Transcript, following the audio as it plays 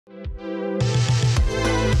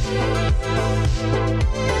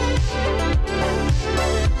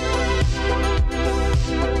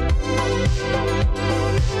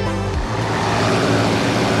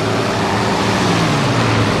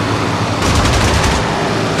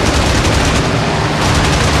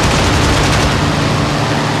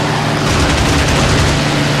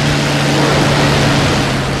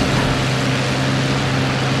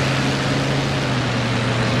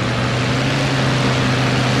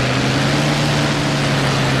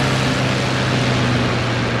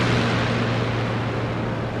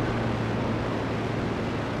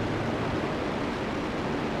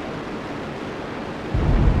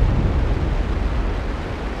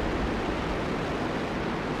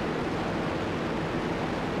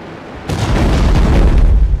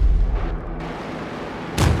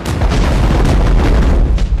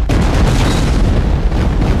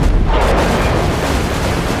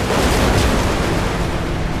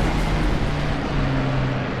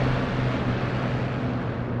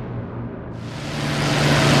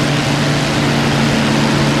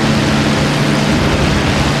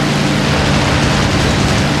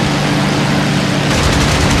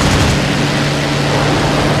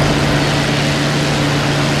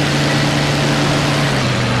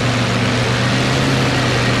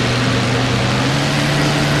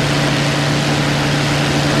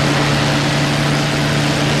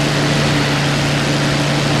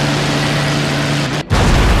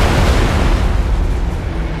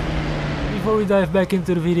Before we dive back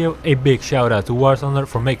into the video, a big shout out to War Thunder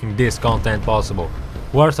for making this content possible.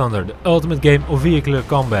 War Thunder, the ultimate game of vehicular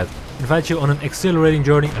combat, invites you on an exhilarating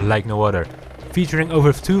journey like no other. Featuring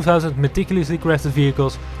over 2000 meticulously crafted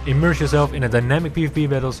vehicles, immerse yourself in a dynamic PvP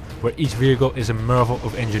battles where each vehicle is a marvel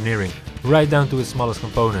of engineering, right down to its smallest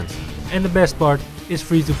components. And the best part, is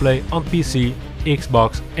free to play on PC,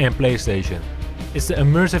 Xbox and PlayStation. It's the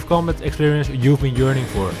immersive combat experience you've been yearning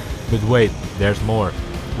for. But wait, there's more.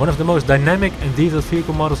 One of the most dynamic and detailed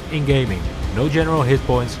vehicle models in gaming. No general hit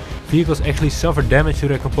points, vehicles actually suffer damage to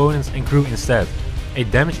their components and crew instead. A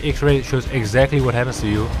damage X-ray shows exactly what happens to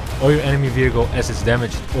you or your enemy vehicle as it's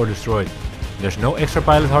damaged or destroyed. There's no extra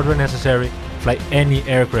pilot hardware necessary, fly any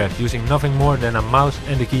aircraft using nothing more than a mouse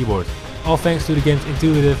and a keyboard. All thanks to the game's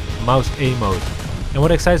intuitive mouse A mode. And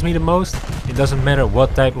what excites me the most? It doesn't matter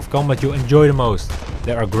what type of combat you enjoy the most.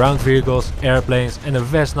 There are ground vehicles, airplanes and a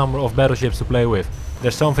vast number of battleships to play with.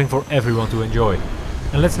 There's something for everyone to enjoy.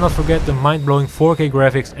 And let's not forget the mind-blowing 4K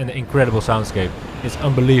graphics and the incredible soundscape. It's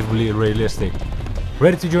unbelievably realistic.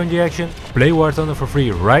 Ready to join the action? Play War Thunder for free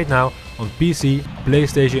right now on PC,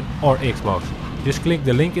 PlayStation or Xbox. Just click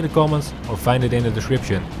the link in the comments or find it in the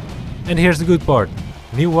description. And here's the good part.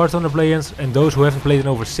 New War Thunder play-ins and those who haven't played in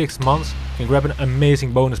over 6 months can grab an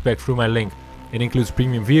amazing bonus pack through my link. It includes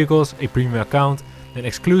premium vehicles, a premium account, an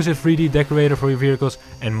exclusive 3D decorator for your vehicles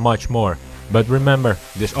and much more. But remember,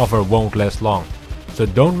 this offer won't last long. So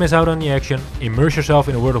don't miss out on the action, immerse yourself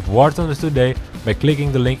in the world of War Thunder today by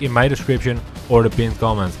clicking the link in my description or the pinned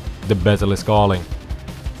comment. The battle is calling.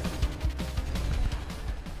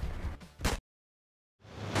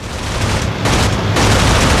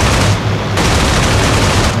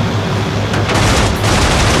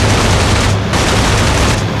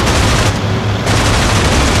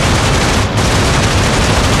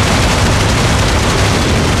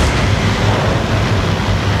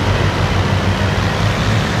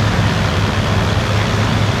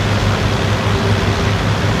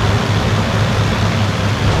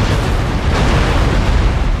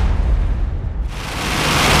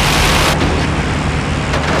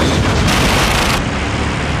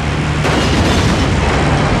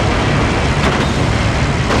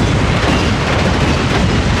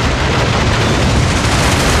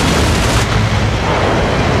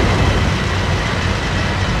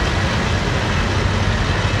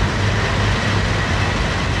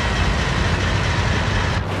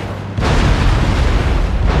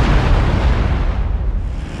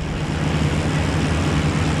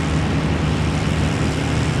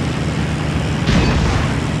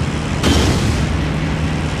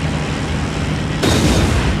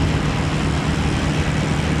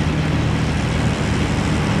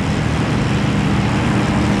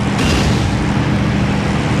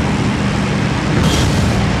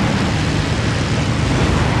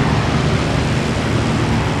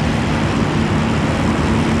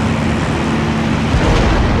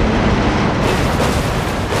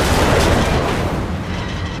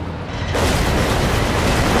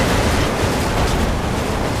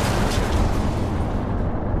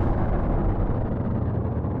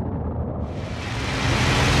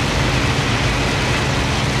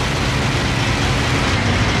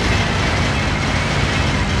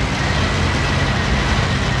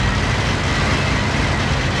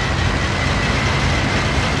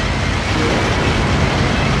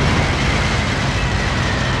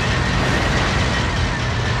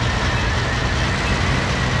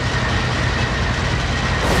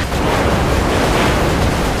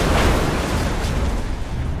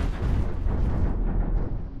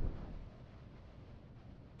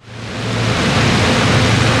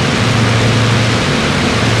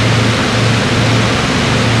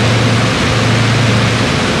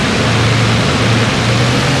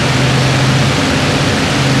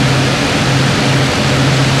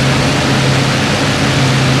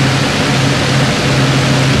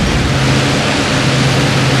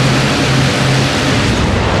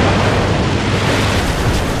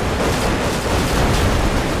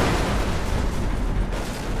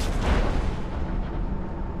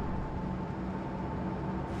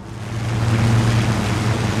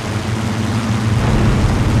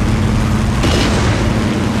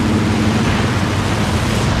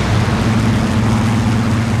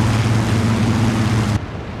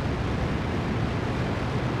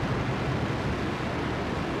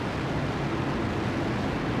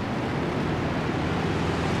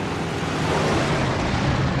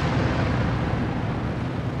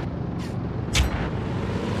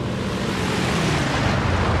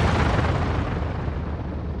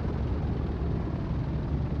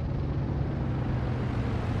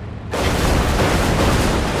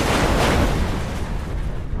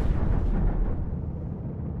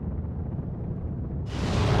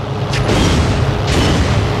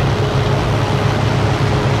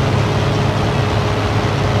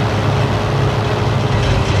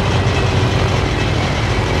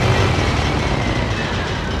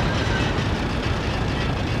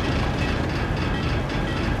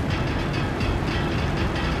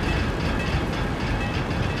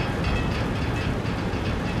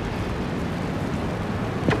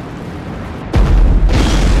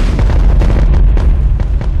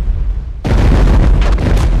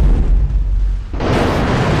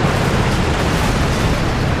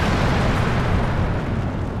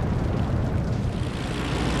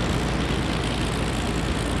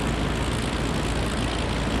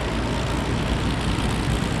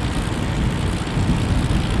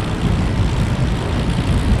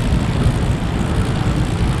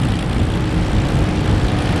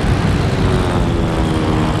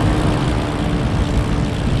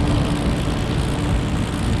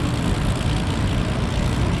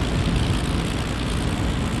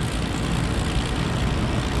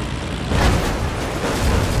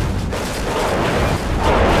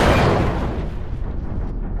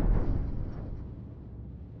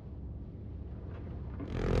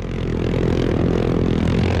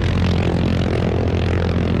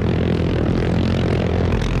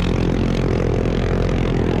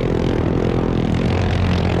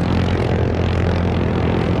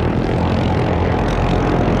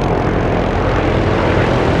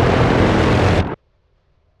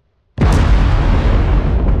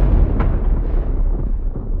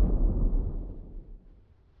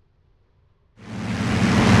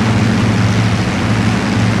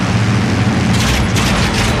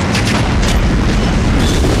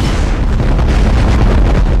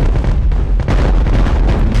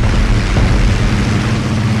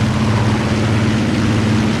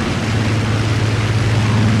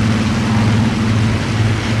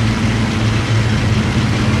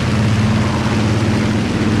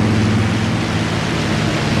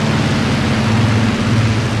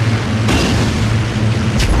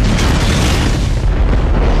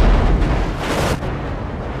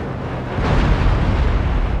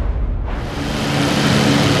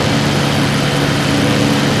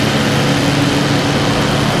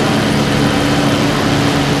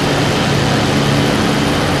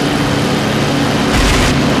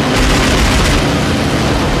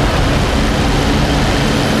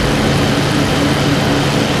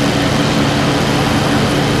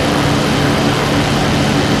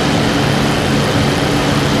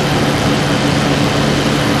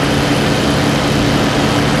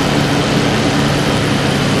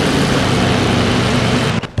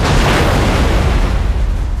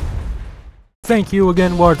 Thank you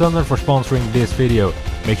again War Thunder for sponsoring this video.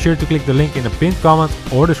 Make sure to click the link in the pinned comment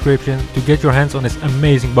or description to get your hands on this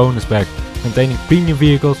amazing bonus pack containing premium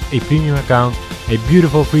vehicles, a premium account, a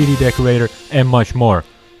beautiful 3D decorator and much more.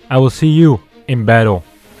 I will see you in battle.